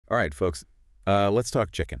All right, folks, let's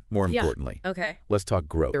talk chicken, more Yeah. importantly. Okay. Let's talk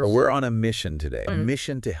growth. We're on a mission today, a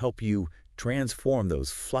mission to help you transform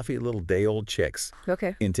those fluffy little day-old chicks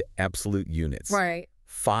Okay. into absolute units. Right.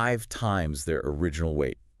 5 times their original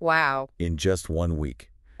weight Wow. in just 1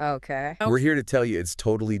 week. Okay. We're here to tell you it's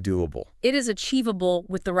totally doable. It is achievable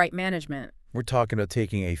with the right management. We're talking about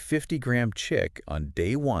taking a 50-gram chick on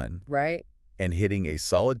day 1 Right? and hitting a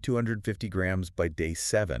solid 250 grams by day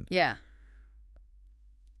 7. Yeah.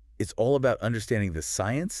 It's all about understanding the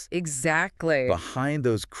science Exactly. behind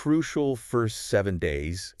those crucial first 7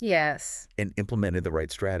 days Yes. and implementing the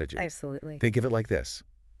right strategy. Absolutely. Think of it like this.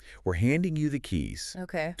 We're handing you the keys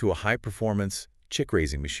Okay. to a high-performance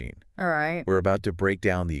chick-raising machine. All right. We're about to break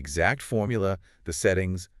down the exact formula, the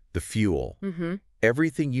settings, the fuel,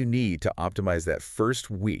 everything you need to optimize that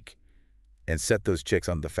first week and set those chicks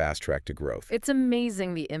on the fast track to growth. It's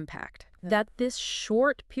amazing the impact that this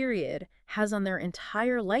short period has on their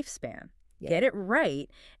entire lifespan. Get it right,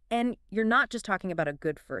 and you're not just talking about a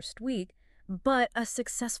good first week, but a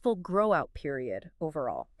successful grow-out period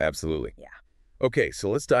overall. Absolutely. Yeah. Okay, so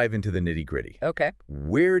let's dive into the nitty-gritty. Okay.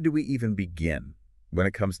 Where do we even begin when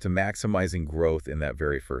it comes to maximizing growth in that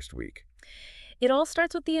very first week? It all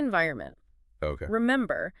starts with the environment. Okay.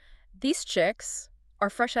 Remember, these chicks are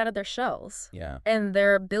fresh out of their shells, Yeah. and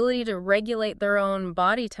their ability to regulate their own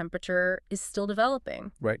body temperature is still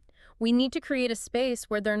developing. Right. We need to create a space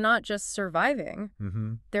where they're not just surviving,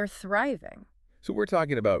 they're thriving. So we're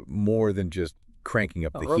talking about more than just cranking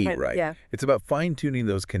up the heat, right? Yeah. It's about fine-tuning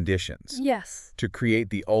those conditions Yes. to create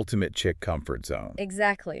the ultimate chick comfort zone.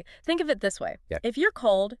 Exactly. Think of it this way. Yeah. If you're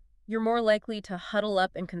cold, you're more likely to huddle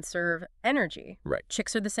up and conserve energy. Right.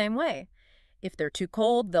 Chicks are the same way. If they're too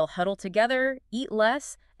cold, they'll huddle together, eat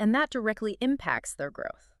less, and that directly impacts their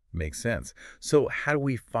growth. Makes sense. So how do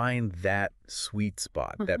we find that sweet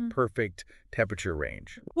spot, that perfect temperature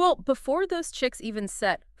range? Well, before those chicks even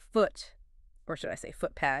set foot, or should I say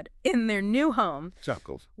foot pad, in their new home,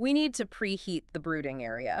 Chuckles. we need to preheat the brooding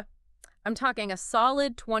area. I'm talking a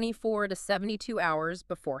solid 24 to 72 hours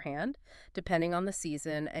beforehand, depending on the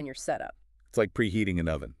season and your setup. It's like preheating an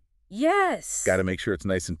oven. Yes. Got to make sure it's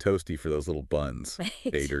nice and toasty for those little buns.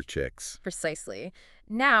 Theiir chicks. Precisely.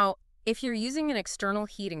 Now, if you're using an external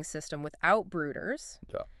heating system without brooders,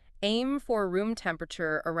 Yeah. aim for room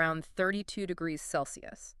temperature around 32 degrees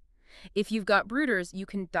Celsius. If you've got brooders, you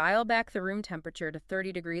can dial back the room temperature to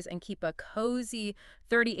 30 degrees and keep a cozy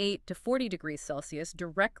 38 to 40 degrees Celsius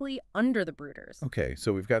directly under the brooders. Okay,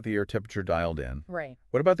 so we've got the air temperature dialed in. Right.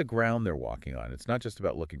 What about the ground they're walking on? It's not just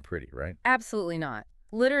about looking pretty, right? Absolutely not.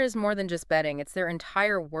 Litter is more than just bedding. It's their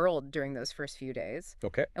entire world during those first few days.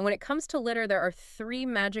 Okay. And when it comes to litter, there are 3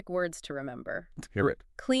 magic words to remember. Hear it.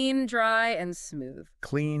 Clean, dry, and smooth.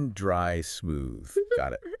 Clean, dry, smooth.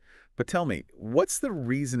 Got it. But tell me, what's the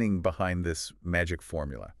reasoning behind this magic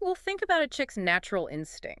formula? Well, think about a chick's natural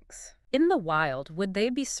instincts. In the wild, would they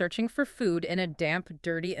be searching for food in a damp,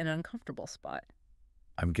 dirty, and uncomfortable spot?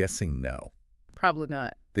 I'm guessing no. Probably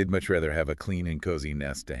not. They'd much rather have a clean and cozy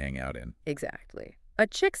nest to hang out in. Exactly. A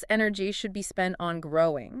chick's energy should be spent on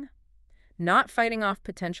growing, not fighting off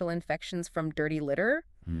potential infections from dirty litter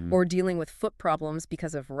or dealing with foot problems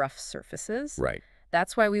because of rough surfaces. Right.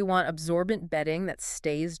 That's why we want absorbent bedding that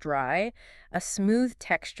stays dry, a smooth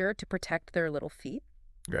texture to protect their little feet.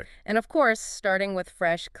 Right. And of course, starting with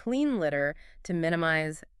fresh, clean litter to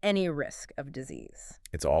minimize any risk of disease.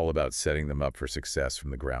 It's all about setting them up for success from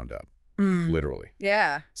the ground up. Literally.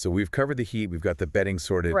 Yeah. So we've covered the heat, we've got the bedding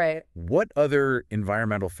sorted. Right. What other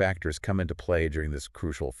environmental factors come into play during this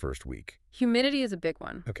crucial first week? Humidity is a big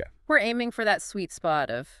one. Okay. We're aiming for that sweet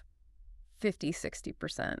spot of 50,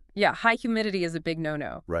 60%. Yeah, high humidity is a big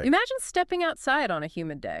no-no. Right. Imagine stepping outside on a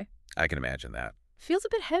humid day. I can imagine that. Feels a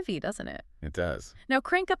bit heavy, doesn't it? It does. Now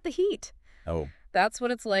crank up the heat. Oh, That's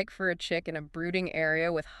what it's like for a chick in a brooding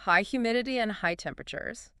area with high humidity and high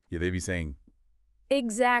temperatures. yeah, they'd be saying,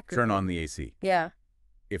 Exactly. turn on the AC, Yeah.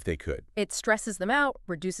 if they could. It stresses them out,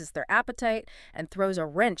 reduces their appetite, and throws a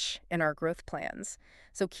wrench in our growth plans.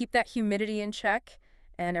 So keep that humidity in check,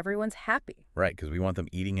 and everyone's happy. Right, because we want them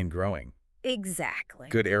eating and growing. Exactly.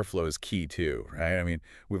 Good airflow is key too, right? I mean,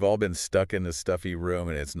 we've all been stuck in this stuffy room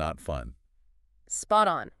and it's not fun. Spot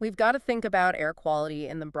on. We've got to think about air quality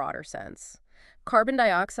in the broader sense. Carbon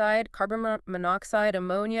dioxide, carbon monoxide,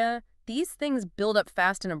 ammonia, these things build up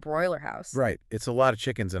fast in a broiler house. Right. It's a lot of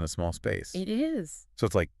chickens in a small space. It is. So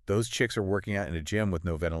it's like those chicks are working out in a gym with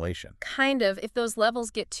no ventilation. Kind of. If those levels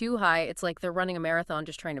get too high, it's like they're running a marathon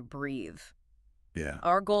just trying to breathe. Yeah.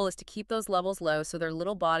 Our goal is to keep those levels low so their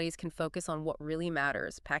little bodies can focus on what really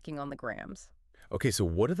matters, packing on the grams. Okay, so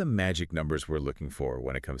what are the magic numbers we're looking for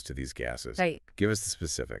when it comes to these gases? Right. Give us the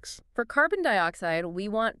specifics. For carbon dioxide, we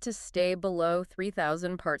want to stay below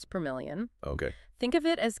 3,000 parts per million. Okay, Think of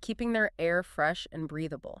it as keeping their air fresh and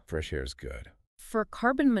breathable. fresh air is good. For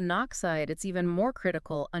carbon monoxide, it's even more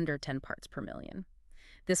critical, under 10 parts per million.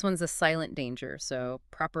 This one's a silent danger, so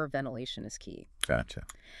proper ventilation is key. Gotcha.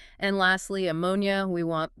 And lastly, ammonia, we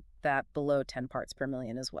want that below 10 parts per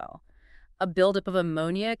million as well. A buildup of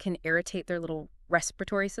ammonia can irritate their little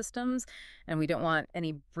respiratory systems, and we don't want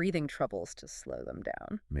any breathing troubles to slow them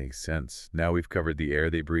down. Makes sense. Now we've covered the air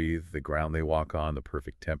they breathe, the ground they walk on, the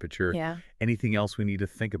perfect temperature. Yeah. Anything else we need to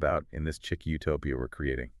think about in this chick utopia we're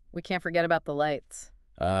creating? We can't forget about the lights.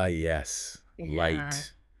 Ah, yes. Yeah.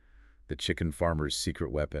 Light. The chicken farmer's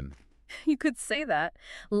secret weapon. You could say that.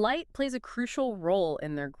 Light plays a crucial role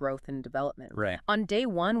in their growth and development. Right. On day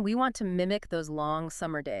 1, we want to mimic those long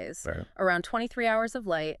summer days. Right. Around 23 hours of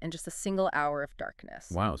light and just a single hour of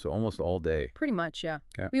darkness. Wow, so almost all day. Pretty much, yeah.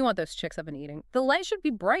 Okay. We want those chicks up and eating. The light should be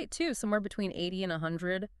bright, too, somewhere between 80 and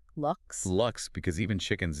 100 lux. Lux, because even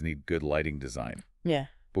chickens need good lighting design. Yeah.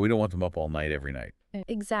 But we don't want them up all night every night.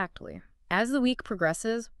 Exactly. As the week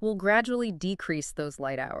progresses, we'll gradually decrease those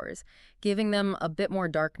light hours, giving them a bit more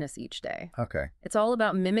darkness each day. Okay. It's all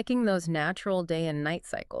about mimicking those natural day and night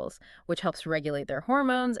cycles, which helps regulate their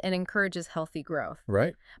hormones and encourages healthy growth.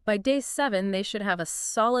 Right. By day 7, they should have a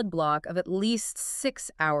solid block of at least 6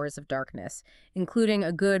 hours of darkness, including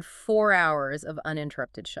a good 4 hours of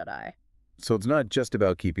uninterrupted shut-eye. So it's not just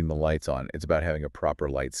about keeping the lights on. It's about having a proper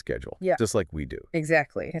light schedule. Yeah. Just like we do.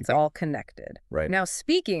 Exactly. It's all connected. Right. Now,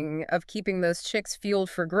 speaking of keeping those chicks fueled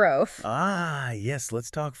for growth. Ah, yes. Let's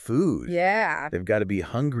talk food. Yeah. They've got to be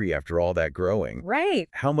hungry after all that growing. Right.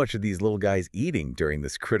 How much are these little guys eating during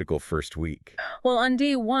this critical first week? Well, on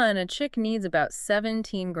day 1, a chick needs about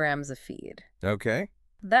 17 grams of feed. Okay.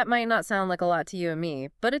 That might not sound like a lot to you and me,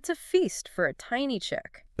 but it's a feast for a tiny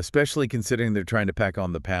chick. Especially considering they're trying to pack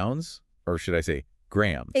on the pounds. Or should I say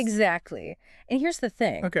grams? Exactly. And here's the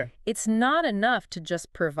thing. Okay. It's not enough to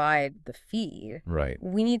just provide the feed. Right.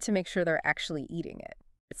 We need to make sure they're actually eating it.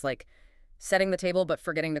 It's like setting the table but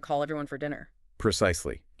forgetting to call everyone for dinner.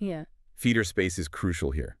 Precisely. Yeah. Feeder space is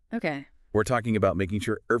crucial here. Okay. We're talking about making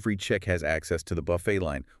sure every chick has access to the buffet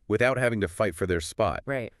line without having to fight for their spot.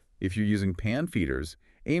 Right. If you're using pan feeders,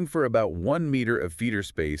 aim for about 1 meter of feeder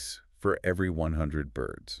space for every 100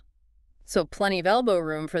 birds. So plenty of elbow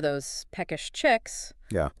room for those peckish chicks.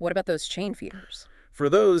 Yeah. What about those chain feeders? For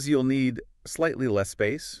those, you'll need slightly less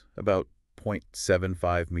space, about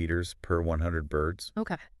 0.75 meters per 100 birds.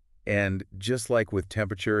 Okay. And just like with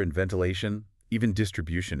temperature and ventilation, even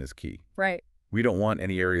distribution is key. Right. We don't want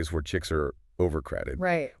any areas where chicks are overcrowded.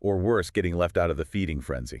 Right. Or worse, getting left out of the feeding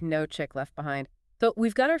frenzy. No chick left behind. So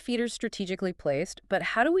we've got our feeders strategically placed, but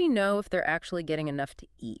how do we know if they're actually getting enough to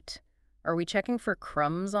eat? Are we checking for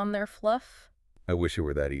crumbs on their fluff? I wish it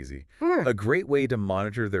were that easy. A great way to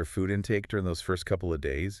monitor their food intake during those first couple of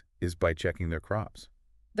days is by checking their crops.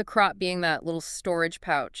 The crop being that little storage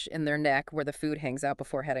pouch in their neck where the food hangs out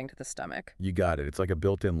before heading to the stomach. You got it. It's like a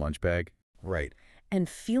built-in lunch bag. Right. And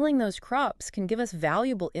feeling those crops can give us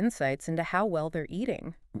valuable insights into how well they're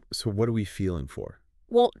eating. So what are we feeling for?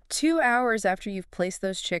 Well, 2 hours after you've placed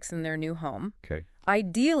those chicks in their new home, Okay.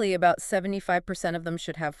 ideally about 75% of them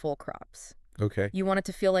should have full crops. Okay. You want it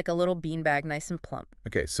to feel like a little beanbag, nice and plump.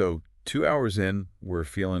 Okay, so 2 hours in, we're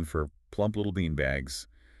feeling for plump little bean bags.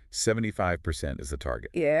 75% is the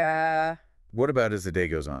target. Yeah. What about as the day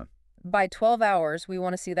goes on? By 12 hours, we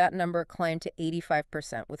want to see that number climb to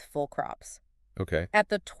 85% with full crops. Okay. At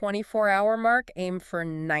the 24-hour mark, aim for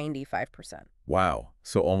 95%. Wow.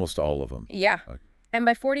 So almost all of them. Yeah. Okay. And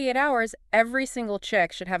by 48 hours, every single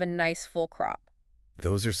chick should have a nice full crop.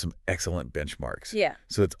 Those are some excellent benchmarks. Yeah.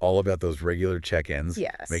 So it's all about those regular check-ins.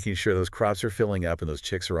 Yes. Making sure those crops are filling up and those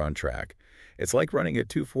chicks are on track. It's like running a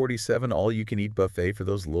 247 all-you-can-eat buffet for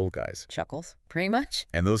those little guys. Chuckles, pretty much.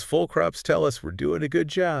 And those full crops tell us we're doing a good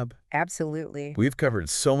job. Absolutely. We've covered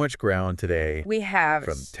so much ground today. We have.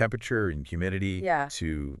 From temperature and humidity Yeah.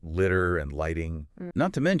 to litter and lighting.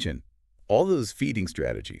 Not to mention all those feeding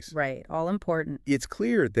strategies. Right. All important. It's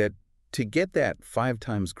clear that to get that 5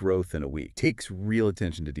 times growth in a week takes real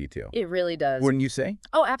attention to detail. It really does. Wouldn't you say?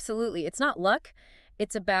 Oh, absolutely. It's not luck.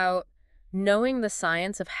 It's about knowing the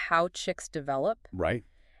science of how chicks develop Right.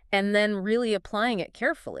 and then really applying it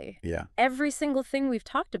carefully. Yeah. Every single thing we've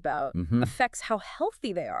talked about affects how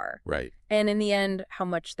healthy they are. Right. And in the end, how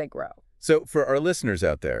much they grow. So for our listeners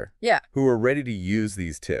out there Yeah. who are ready to use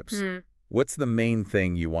these tips, what's the main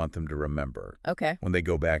thing you want them to remember Okay. when they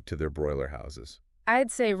go back to their broiler houses?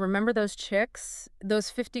 I'd say remember those chicks, those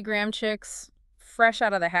 50-gram chicks fresh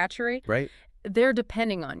out of the hatchery. Right. they're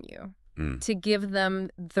depending on you to give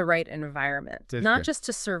them the right environment, not just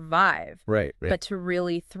to survive, but to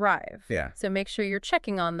really thrive. Yeah. So make sure you're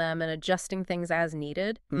checking on them and adjusting things as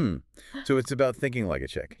needed. So it's about thinking like a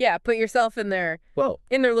chick. Yeah, put yourself in their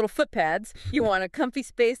little foot pads. You want a comfy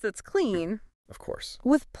space that's clean. Of course.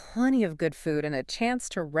 With plenty of good food and a chance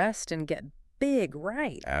to rest and get big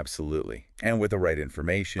right. Absolutely. And with the right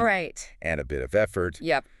information. Right. And a bit of effort.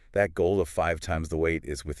 Yep. That goal of 5 times the weight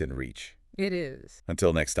is within reach. It is.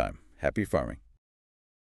 Until next time, happy farming.